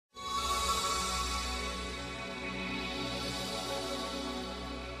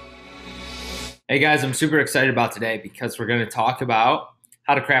Hey guys, I'm super excited about today because we're going to talk about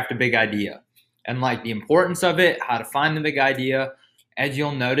how to craft a big idea and like the importance of it, how to find the big idea. As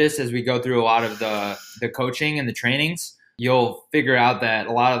you'll notice as we go through a lot of the coaching and the trainings, you'll figure out that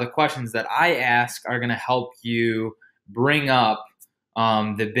a lot of the questions that I ask are going to help you bring up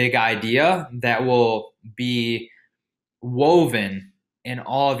the big idea that will be woven in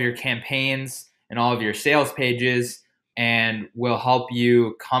all of your campaigns and all of your sales pages and will help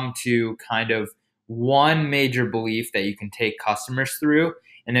you come to kind of one major belief that you can take customers through.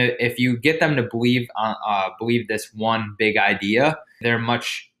 And if you get them to believe this one big idea, they're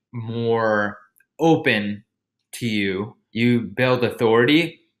much more open to you. You build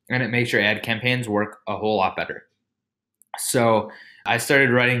authority, and it makes your ad campaigns work a whole lot better. So I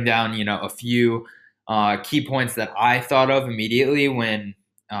started writing down, a few key points that I thought of immediately when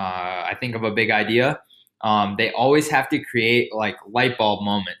I think of a big idea. They always have to create like light bulb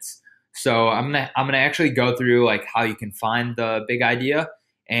moments. So I'm gonna actually go through like how you can find the big idea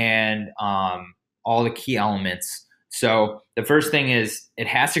and all the key elements. So the first thing is it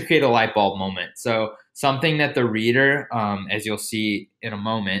has to create a light bulb moment. So something that the reader, as you'll see in a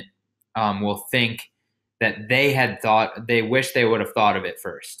moment, will think that they wish they would have thought of it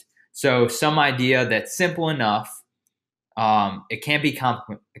first. So some idea that's simple enough. It can't be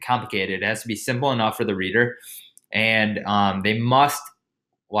complicated. It has to be simple enough for the reader, and they must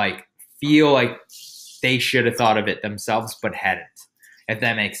like feel like they should have thought of it themselves but hadn't. If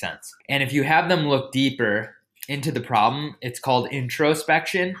that makes sense. And if you have them look deeper into the problem, it's called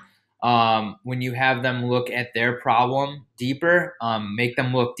introspection. When you have them look at their problem deeper, make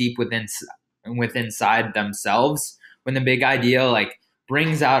them look deep inside themselves. When the big idea like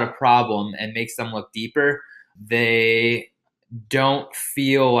brings out a problem and makes them look deeper, they don't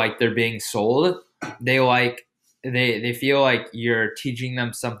feel like they're being sold. They feel like you're teaching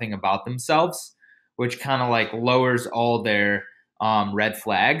them something about themselves, which kind of like lowers all their red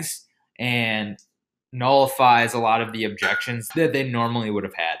flags and nullifies a lot of the objections that they normally would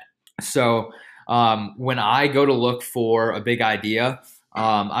have had. So when I go to look for a big idea,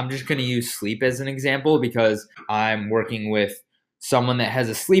 I'm just going to use sleep as an example because I'm working with someone that has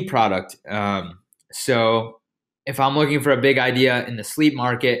a sleep product. So if I'm looking for a big idea in the sleep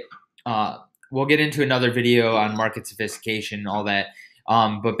market, we'll get into another video on market sophistication and all that.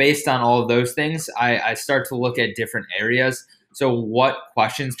 But based on all of those things, I start to look at different areas. So what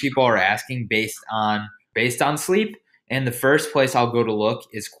questions people are asking based on sleep. And the first place I'll go to look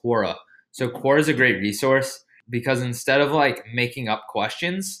is Quora. So Quora is a great resource because instead of like making up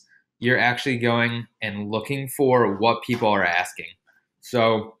questions, you're actually going and looking for what people are asking.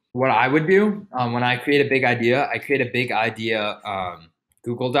 So what I would do when I create a big idea, I create a big idea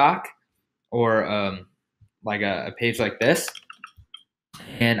Google Doc or like a page like this,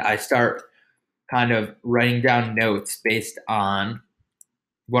 and I start kind of writing down notes based on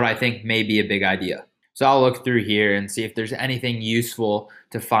what I think may be a big idea. So I'll look through here and see if there's anything useful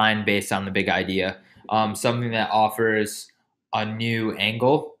to find based on the big idea. Something that offers a new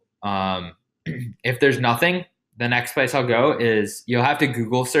angle. If there's nothing, the next place I'll go is you'll have to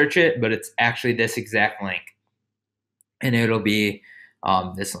Google search it, but it's actually this exact link. And it'll be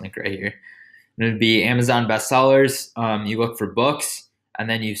this link right here. And it'll be Amazon bestsellers. You look for books and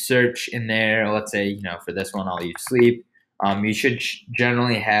then you search in there. Let's say, for this one, I'll use sleep. You should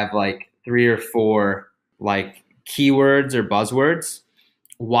generally have like 3 or 4 like keywords or buzzwords.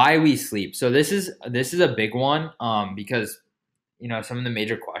 Why we sleep. So this is a big one because some of the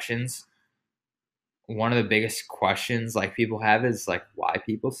major questions. One of the biggest questions like people have is like why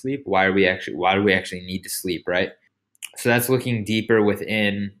people sleep. Why do we actually need to sleep, right? So that's looking deeper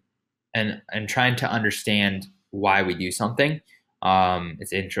within and trying to understand why we do something.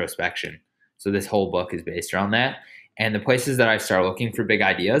 It's introspection. So this whole book is based around that. And the places that I start looking for big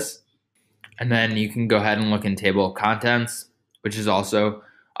ideas, and then you can go ahead and look in table of contents, which is also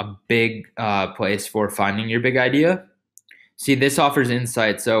a big place for finding your big idea. See, this offers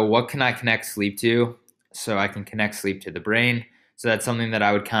insight. So what can I connect sleep to? So I can connect sleep to the brain. So that's something that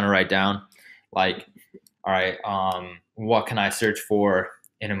I would kind of write down. Like, all right, what can I search for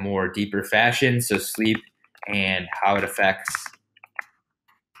in a more deeper fashion? So sleep and how it affects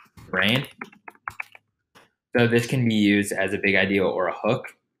the brain. So this can be used as a big idea or a hook.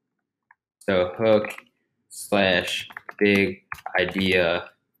 So hook / big idea,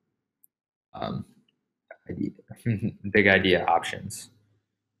 big idea options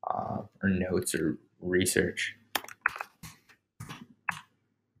or notes or research.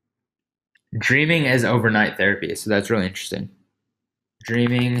 Dreaming as overnight therapy. So that's really interesting.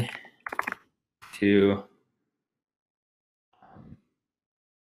 Dreaming to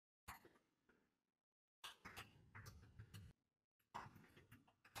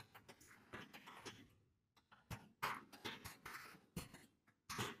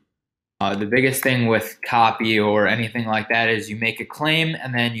The biggest thing with copy or anything like that is you make a claim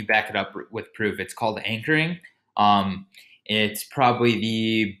and then you back it up with proof. It's called anchoring. It's probably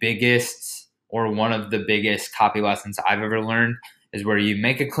the biggest or one of the biggest copy lessons I've ever learned is where you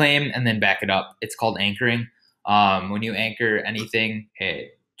make a claim and then back it up. It's called anchoring. When you anchor anything,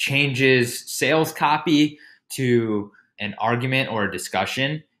 it changes sales copy to an argument or a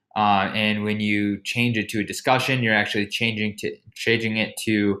discussion. And when you change it to a discussion, you're actually changing it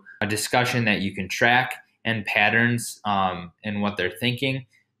to a discussion that you can track, and patterns in what they're thinking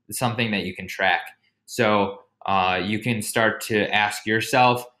is something that you can track. So you can start to ask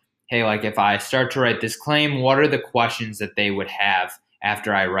yourself, hey, like if I start to write this claim, what are the questions that they would have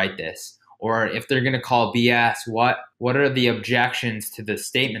after I write this? Or if they're going to call BS, what are the objections to the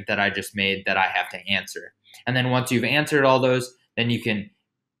statement that I just made that I have to answer? And then once you've answered all those, then you can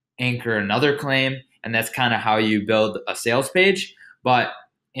anchor another claim, and that's kind of how you build a sales page. But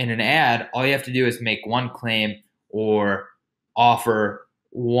in an ad, all you have to do is make one claim or offer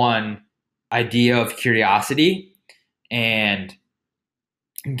one idea of curiosity and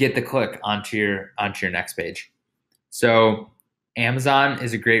get the click onto your next page. So Amazon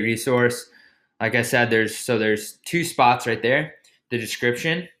is a great resource. Like I said, there's two spots right there, the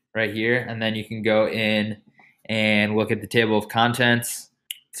description right here, and then you can go in and look at the table of contents,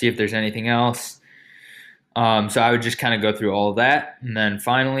 see if there's anything else. So I would just kind of go through all of that. And then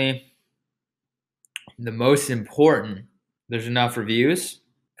finally, the most important, there's enough reviews.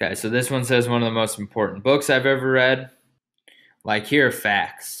 Okay, so this one says one of the most important books I've ever read. Like, here are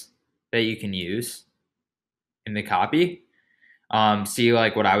facts that you can use in the copy. See,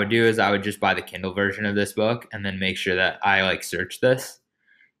 like what I would do is I would just buy the Kindle version of this book and then make sure that I like search this,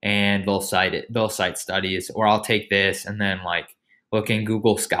 and they'll cite studies, or I'll take this and then like look in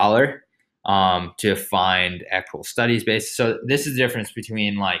Google Scholar to find actual studies based. So this is the difference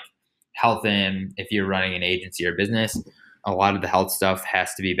between like health and if you're running an agency or business. A lot of the health stuff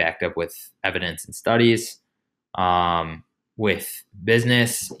has to be backed up with evidence and studies. With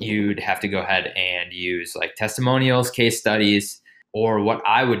business, you'd have to go ahead and use like testimonials, case studies, or what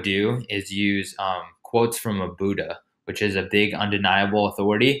I would do is use quotes from a Buddha, which is a big undeniable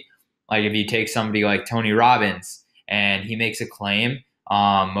authority. Like if you take somebody like Tony Robbins and he makes a claim,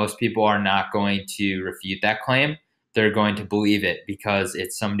 most people are not going to refute that claim. They're going to believe it because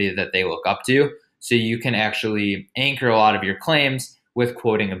it's somebody that they look up to. So you can actually anchor a lot of your claims with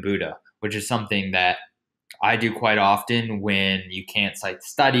quoting a Buddha, which is something that I do quite often when you can't cite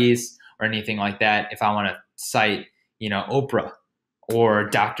studies or anything like that. If I want to cite, Oprah or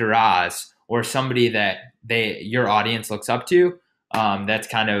Dr. Oz or somebody that your audience looks up to, that's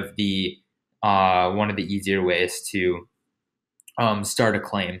kind of the one of the easier ways to start a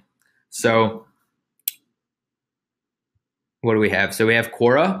claim. So what do we have? So we have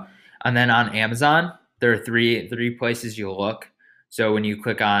Quora, and then on Amazon, there are three places you look. So when you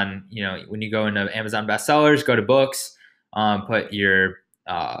click on, when you go into Amazon bestsellers, go to books, put your,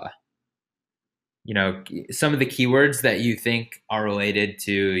 some of the keywords that you think are related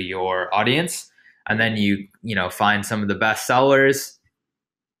to your audience, and then you find some of the bestsellers.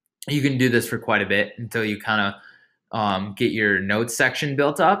 You can do this for quite a bit until you kind of get your notes section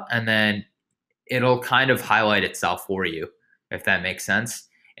built up, and then it'll kind of highlight itself for you, if that makes sense.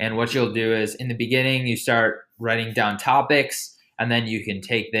 And what you'll do is in the beginning, you start writing down topics, and then you can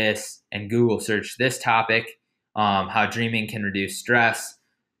take this and Google search this topic, how dreaming can reduce stress.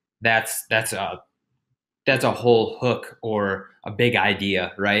 That's a whole hook or a big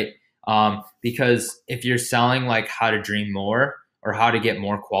idea, right? Because if you're selling like how to dream more or how to get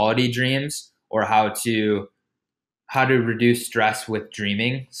more quality dreams or how to reduce stress with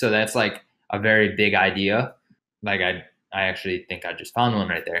dreaming, so that's like a very big idea. Like I actually think I just found one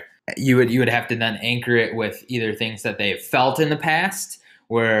right there. You would have to then anchor it with either things that they've felt in the past,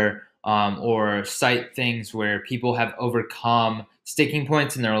 where or cite things where people have overcome sticking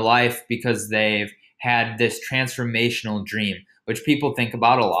points in their life because they've had this transformational dream, which people think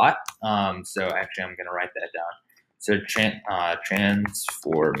about a lot. So actually, I'm going to write that down. So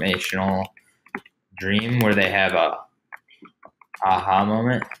transformational dream, where they have a aha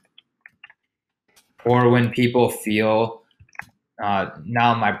moment, or when people feel.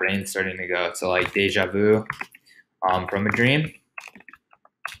 Now my brain's starting to go. So like deja vu from a dream.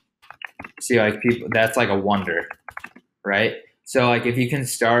 See, like people, that's like a wonder, right? So like if you can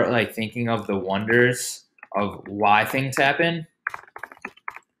start like thinking of the wonders of why things happen,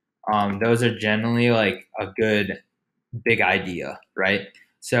 those are generally like a good big idea, right?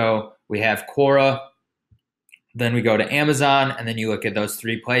 So we have Quora, then we go to Amazon, and then you look at those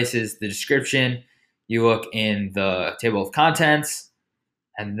three places, the description, you look in the table of contents,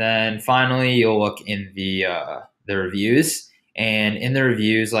 And then finally, you'll look in the reviews, and in the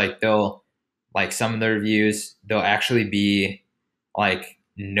reviews, like they'll like some of the reviews, they'll actually be like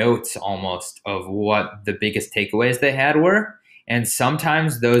notes almost of what the biggest takeaways they had were. And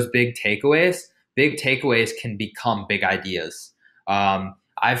sometimes those big takeaways can become big ideas.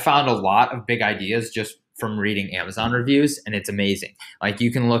 I've found a lot of big ideas just from reading Amazon reviews, and it's amazing. Like you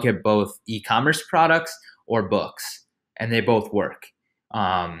can look at both e-commerce products or books, and they both work.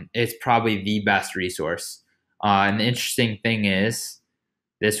 It's probably the best resource. And the interesting thing is,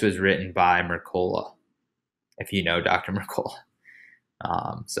 this was written by Mercola, if you know Dr. Mercola.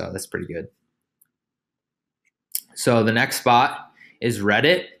 So that's pretty good. So the next spot is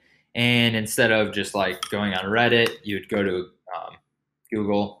Reddit. And instead of just like going on Reddit, you would go to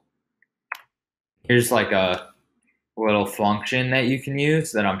Google. Here's like a little function that you can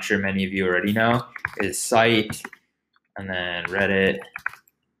use that I'm sure many of you already know is cite and then Reddit,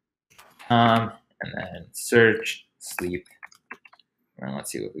 and then search sleep. And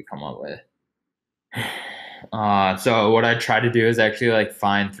let's see what we come up with. So what I try to do is actually like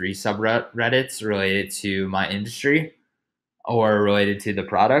find 3 subreddits related to my industry or related to the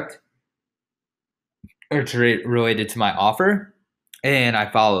product or related to my offer, and I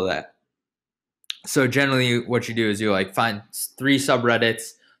follow that. So generally what you do is you like find 3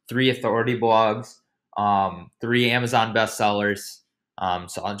 subreddits, 3 authority blogs, 3 Amazon bestsellers.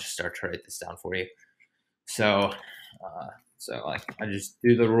 So I'll just start to write this down for you. So like I just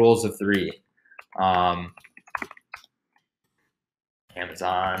do the rules of 3.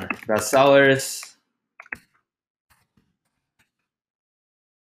 Amazon bestsellers,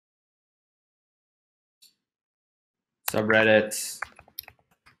 subreddits,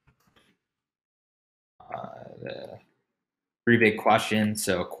 the 3 big questions,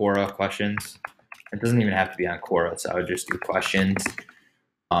 so Quora questions. It doesn't even have to be on Quora, so I would just do questions.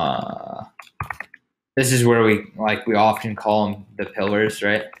 This is where we often call them the pillars,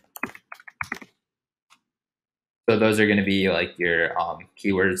 right? So those are going to be like your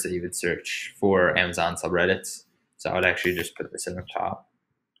keywords that you would search for Amazon subreddits. So I would actually just put this in the top.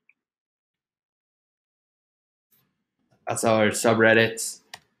 That's our subreddits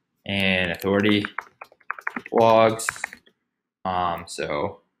and authority blogs.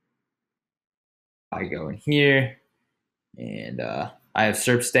 So I go in here and I have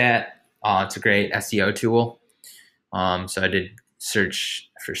SERPstat. It's a great SEO tool. So I did search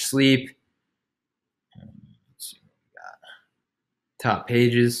for sleep. Let's see what we got. Top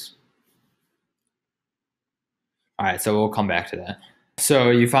pages. All right, so we'll come back to that. So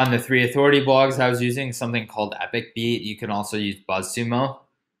you find the 3 authority blogs I was using, something called EpicBeat. You can also use BuzzSumo.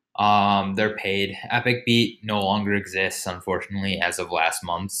 They're paid. EpicBeat no longer exists, unfortunately, as of last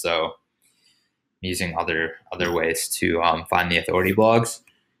month. So I'm using other ways to find the authority blogs.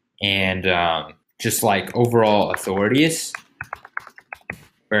 And just like overall authorities,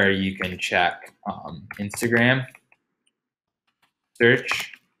 where you can check Instagram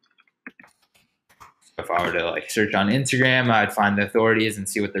search. So if I were to like search on Instagram, I'd find the authorities and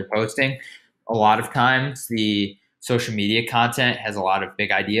see what they're posting. A lot of times, the social media content has a lot of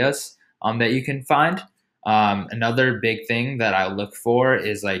big ideas that you can find. Another big thing that I look for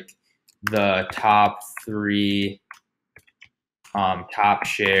is like the top 3 top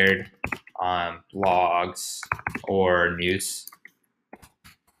shared blogs or news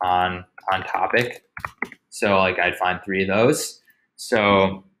on topic. So like I'd find 3 of those.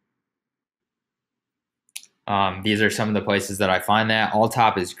 So these are some of the places that I find that.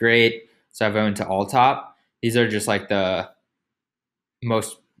 Alltop is great. So I've went to Alltop. These are just like the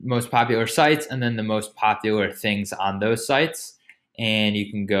most popular sites and then the most popular things on those sites. And you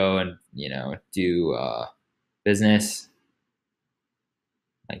can go and, do business.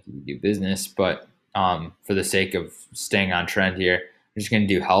 Like you do business, but for the sake of staying on trend here, I'm just going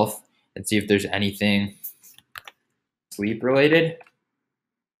to do health and see if there's anything sleep related.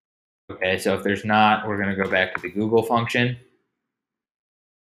 Okay, so if there's not, we're going to go back to the Google function.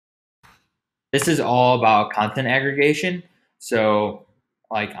 This is all about content aggregation. So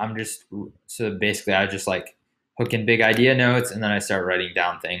like basically I just like hook in big idea notes and then I start writing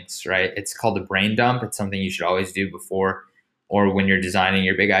down things, right? It's called a brain dump. It's something you should always do before or when you're designing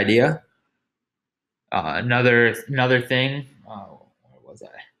your big idea. Another thing, where was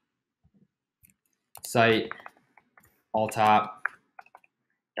I? Site, alltop.com,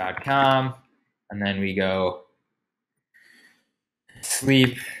 and then we go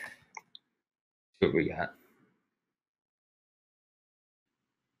sleep. What we got?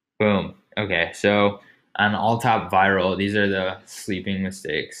 Boom. Okay, so on Alltop viral, these are the sleeping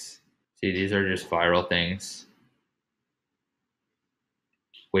mistakes. See, these are just viral things.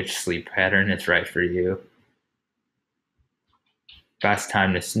 which sleep pattern is right for you. Best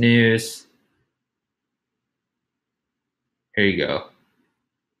time to snooze. Here you go.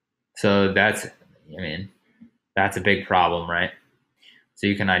 So that's a big problem, right? So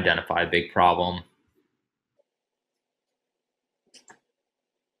you can identify a big problem.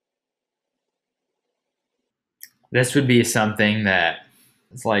 This would be something that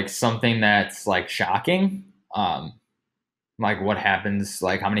it's like something that's like shocking. Like what happens,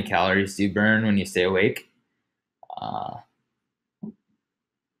 like how many calories do you burn when you stay awake? Uh,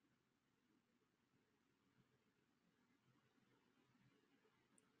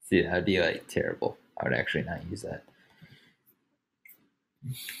 See, that would be like terrible. I would actually not use that.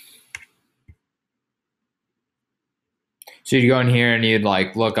 So you'd go in here and you'd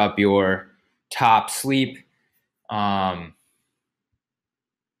like look up your top sleep um,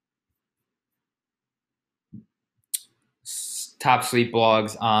 top sleep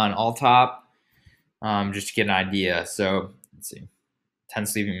blogs on Alltop, just to get an idea. So let's see, 10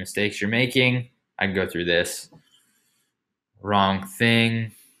 sleeping mistakes you're making. I can go through this. Wrong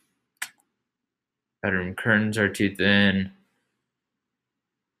thing. Bedroom curtains are too thin.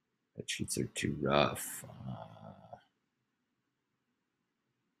 Bed sheets are too rough.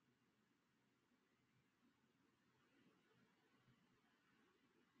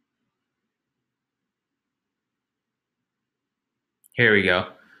 Here we go.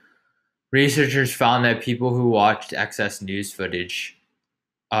 Researchers found that people who watched excess news footage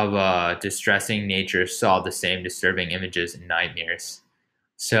of a distressing nature saw the same disturbing images in nightmares.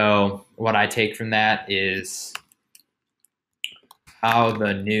 So, what I take from that is how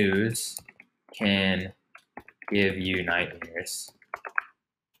the news can give you nightmares,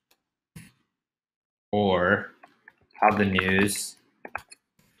 or how the news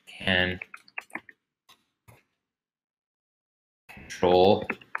can control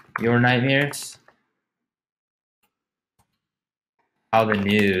your nightmares. How the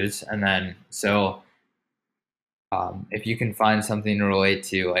news, and then so if you can find something to relate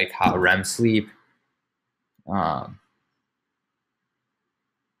to, like how REM sleep, um,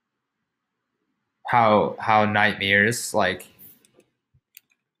 how nightmares, like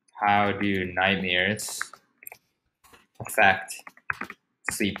how do nightmares affect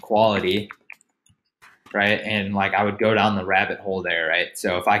sleep quality, right? And like I would go down the rabbit hole there, right?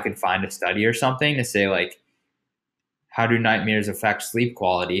 So if I could find a study or something to say like how do nightmares affect sleep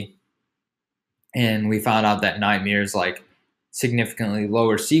quality, and we found out that nightmares like significantly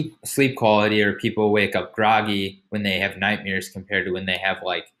lower sleep quality, or people wake up groggy when they have nightmares compared to when they have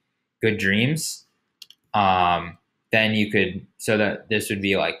like good dreams. Then you could, so that this would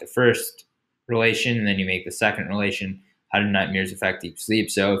be like the first relation, and then you make the second relation. How do nightmares affect deep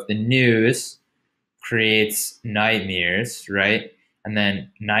sleep? So if the news creates nightmares, right, and then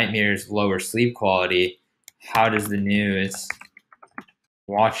nightmares lower sleep quality, how does the news,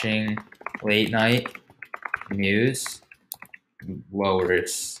 watching late night news,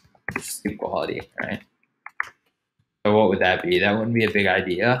 lowers sleep quality, right? So what would that be? That wouldn't be a big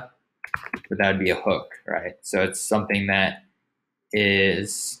idea, but that would be a hook, right? So it's something that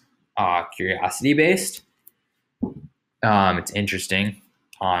is curiosity based. It's interesting.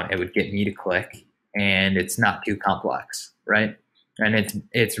 It would get me to click, and it's not too complex, right? And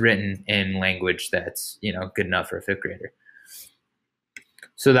it's written in language that's good enough for a fifth grader.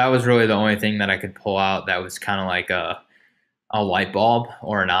 So that was really the only thing that I could pull out that was kind of like a light bulb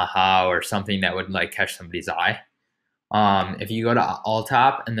or an aha or something that would like catch somebody's eye. If you go to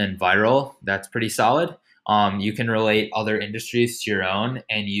Alltop and then viral, that's pretty solid. You can relate other industries to your own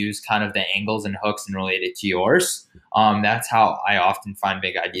and use kind of the angles and hooks and relate it to yours. That's how I often find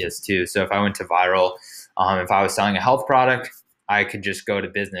big ideas too. So if I went to viral, if I was selling a health product, I could just go to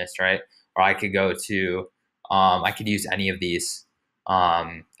business, right? Or I could go to, I could use any of these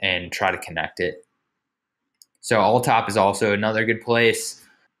and try to connect it. So Alltop is also another good place.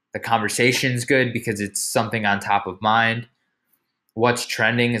 The conversation's good because it's something on top of mind. What's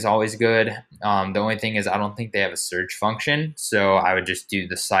trending is always good. The only thing is I don't think they have a search function, so I would just do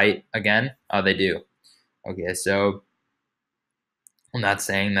the site again. Oh, they do. Okay, so I'm not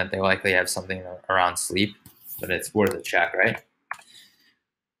saying that they likely have something around sleep, but it's worth a check, right?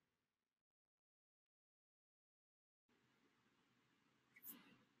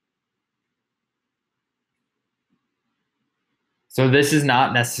 So this is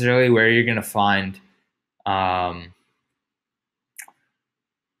not necessarily where you're going to find um,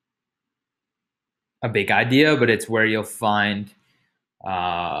 a big idea, but it's where you'll find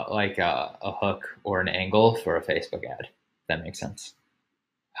like a hook or an angle for a Facebook ad. If that makes sense.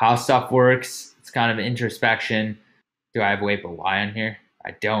 How stuff works. It's kind of introspection. Do I have WAPA Y on here?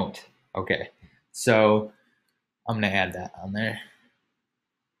 I don't. Okay. So I'm going to add that on there.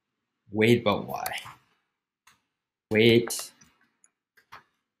 Wait, but why? Wait,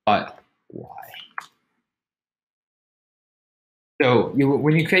 but why? So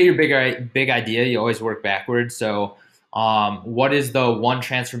when you create your big idea, you always work backwards. So what is the one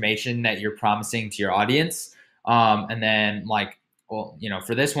transformation that you're promising to your audience? And then like, well,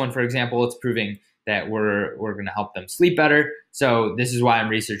 for this one, for example, it's proving that we're going to help them sleep better. So this is why I'm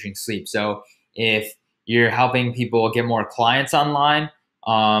researching sleep. So if you're helping people get more clients online,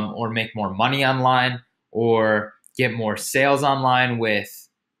 or make more money online, or get more sales online with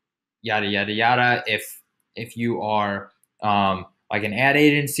yada yada yada. If you are like an ad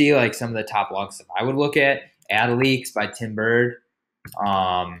agency, like some of the top blogs that I would look at, Ad Leaks by Tim Bird.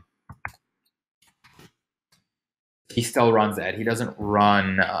 He still runs that. He doesn't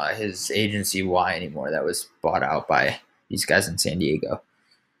run his agency Y anymore. That was bought out by these guys in San Diego.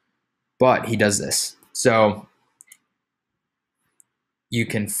 But he does this. So you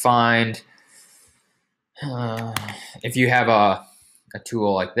can find, if you have a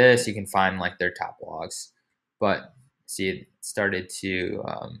tool like this, you can find like their top blogs. But see, it started to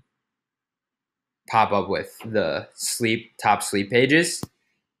pop up with the top sleep pages.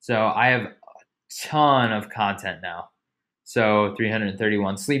 So I have a ton of content now. So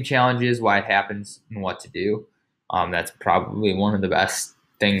 331 sleep challenges, why it happens, and what to do. That's probably one of the best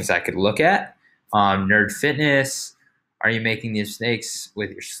things I could look at. Nerd Fitness, are you making these mistakes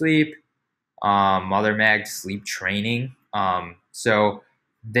with your sleep? Mother Mag sleep training. So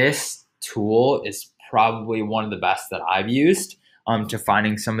this tool is probably one of the best that I've used to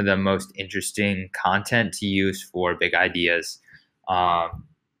finding some of the most interesting content to use for big ideas.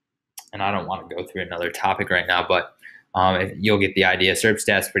 And I don't want to go through another topic right now, but you'll get the idea.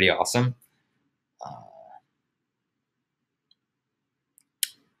 SERPstats pretty awesome.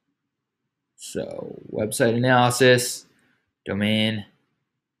 So website analysis, domain.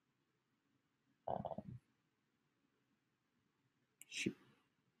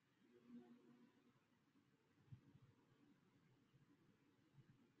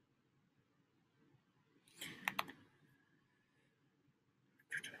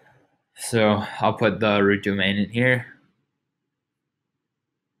 So I'll put the root domain in here.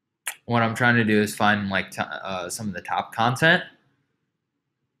 What I'm trying to do is find like some of the top content.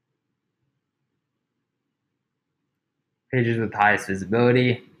 Pages with highest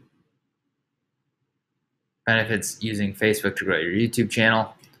visibility. Benefits using Facebook to grow your YouTube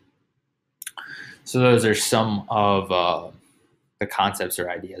channel. So those are some of the concepts or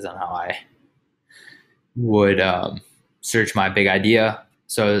ideas on how I would search my big idea.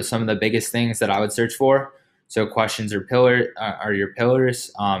 So some of the biggest things that I would search for. So questions are your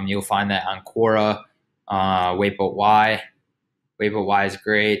pillars. You'll find that on Quora. Wait, but why? Wait, but why is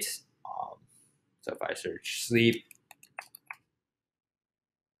great. So if I search sleep,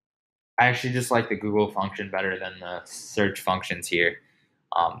 I actually just like the Google function better than the search functions here.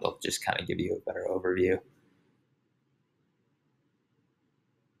 They'll just kind of give you a better overview.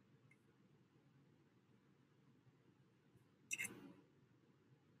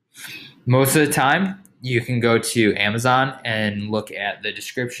 Most of the time, you can go to Amazon and look at the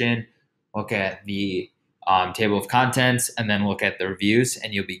description, look at the table of contents, and then look at the reviews,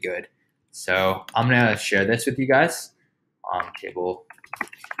 and you'll be good. So I'm going to share this with you guys. Table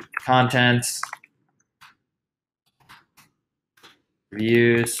contents,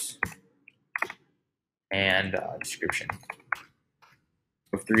 reviews, and description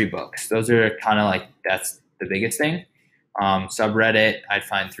of 3 books. Those are kind of like, that's the biggest thing. Subreddit, I'd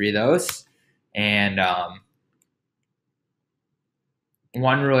find 3 of those. And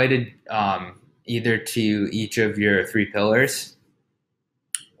one related either to each of your 3 pillars,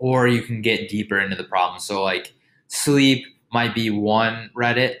 or you can get deeper into the problem. So like sleep might be one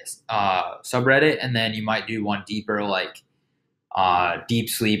Reddit subreddit, and then you might do one deeper, like deep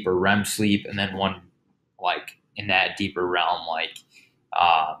sleep or REM sleep, and then one like in that deeper realm, like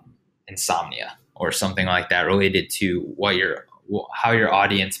insomnia or something like that, related to how your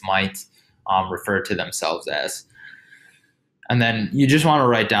audience might refer to themselves as. And then you just want to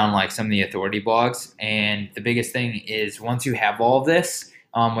write down like some of the authority blogs. And the biggest thing is, once you have all of this,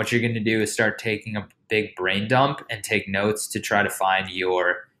 what you're going to do is start taking a big brain dump and take notes to try to find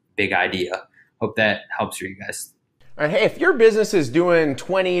your big idea. Hope that helps you guys. All right, hey, if your business is doing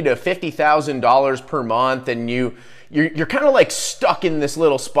 $20,000 to $50,000 per month, and you're kind of like stuck in this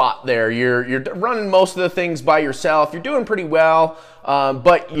little spot there. You're running most of the things by yourself. You're doing pretty well,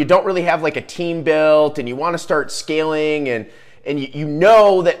 but you don't really have like a team built, and you want to start scaling, and you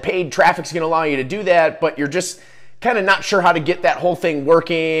know that paid traffic is going to allow you to do that, but you're just kind of not sure how to get that whole thing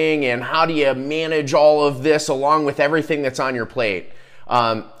working and how do you manage all of this along with everything that's on your plate.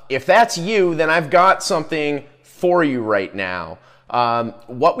 If that's you, then I've got something for you right now.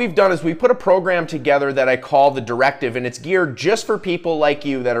 What we've done is we put a program together that I call the Directive, and it's geared just for people like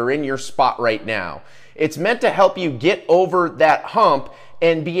you that are in your spot right now. It's meant to help you get over that hump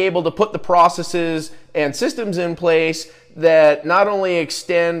and be able to put the processes and systems in place that not only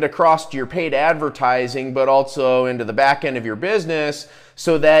extend across to your paid advertising, but also into the back end of your business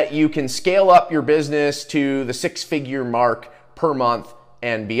so that you can scale up your business to the six-figure mark per month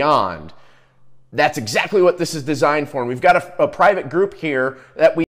and beyond. That's exactly what this is designed for. And we've got a private group here that we